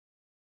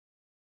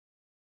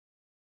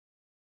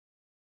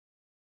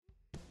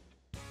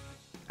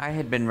I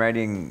had been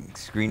writing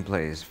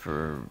screenplays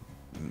for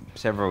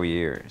several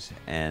years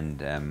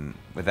and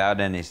without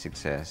any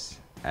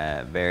success,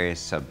 various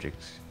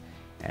subjects.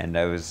 And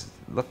I was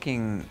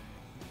looking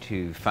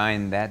to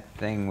find that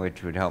thing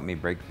which would help me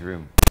break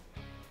through.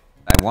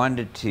 I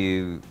wanted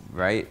to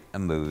write a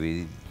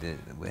movie that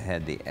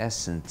had the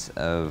essence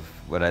of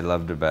what I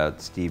loved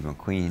about Steve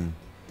McQueen,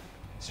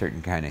 a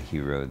certain kind of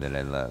hero that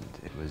I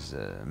loved. It was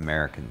an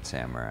American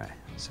samurai,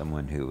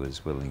 someone who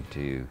was willing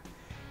to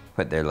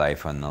put their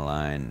life on the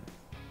line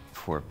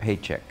for a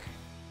paycheck.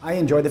 I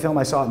enjoyed the film.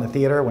 I saw it in the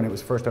theater when it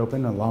was first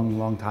opened a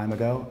long time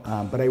ago,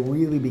 but I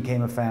really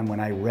became a fan when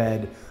I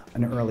read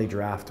an early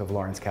draft of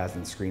Lawrence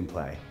Kasdan's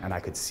screenplay, and I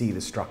could see the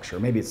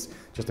structure. Maybe it's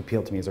just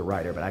appealed to me as a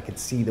writer, but I could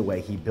see the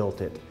way he built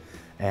it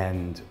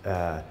and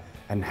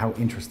how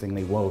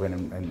interestingly woven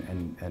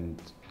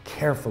and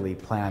carefully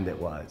planned it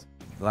was.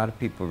 A lot of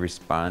people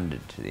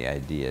responded to the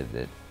idea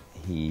that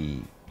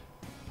he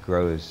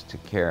grows to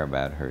care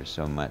about her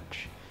so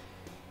much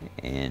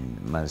and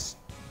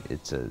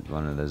it's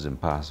one of those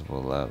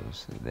impossible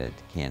loves that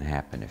can't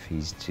happen if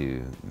he's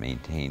to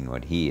maintain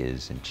what he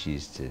is and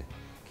she's to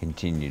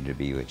continue to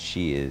be what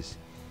she is.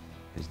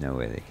 There's no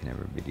way they can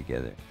ever be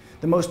together.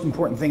 The most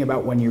important thing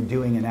about when you're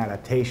doing an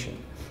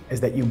adaptation is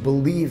that you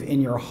believe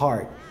in your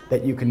heart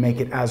that you can make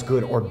it as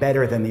good or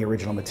better than the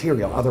original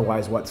material.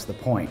 Otherwise, what's the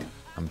point?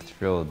 I'm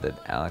thrilled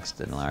that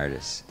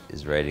Dinelaris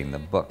is writing the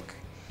book.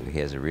 He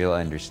has a real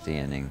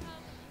understanding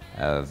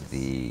of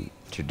the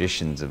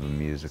traditions of a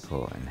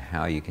musical and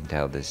how you can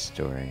tell this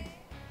story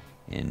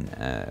in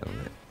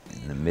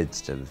the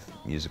midst of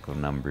musical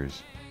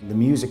numbers. The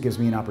music gives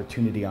me an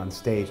opportunity on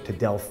stage to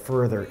delve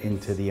further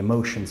into the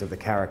emotions of the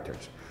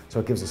characters. So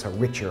it gives us a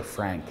richer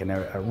Frank and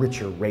a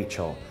richer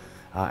Rachel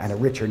and a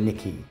richer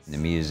Nikki. The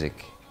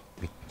music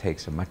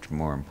takes a much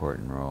more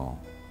important role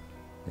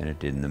than it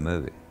did in the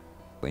movie.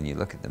 When you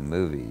look at the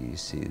movie, you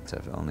see it's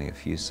only a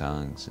few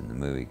songs in the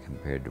movie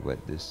compared to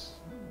what this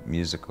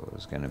musical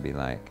is going to be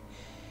like.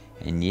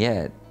 And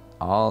yet,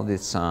 all the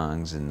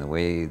songs and the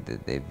way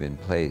that they've been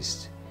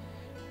placed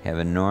have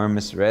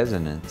enormous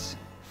resonance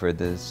for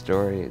the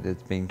story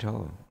that's being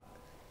told.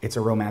 It's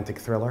a romantic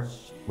thriller,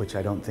 which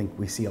I don't think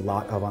we see a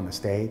lot of on the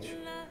stage.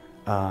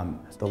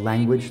 The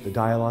language, the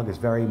dialogue is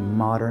very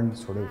modern,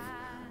 sort of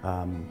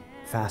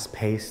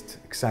fast-paced,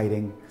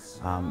 exciting.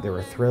 There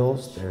are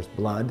thrills, there's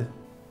blood.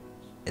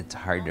 It's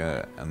hard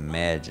to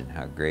imagine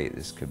how great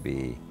this could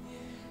be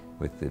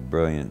with the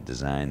brilliant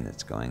design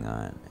that's going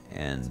on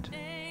and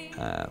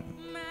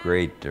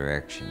great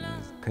direction.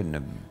 Couldn't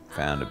have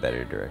found a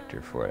better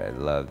director for it. I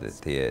love that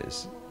Thea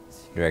is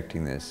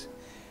directing this.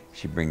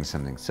 She brings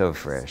something so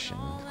fresh and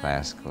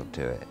classical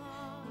to it.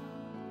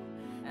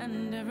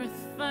 And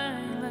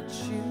everything that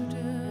you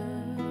do.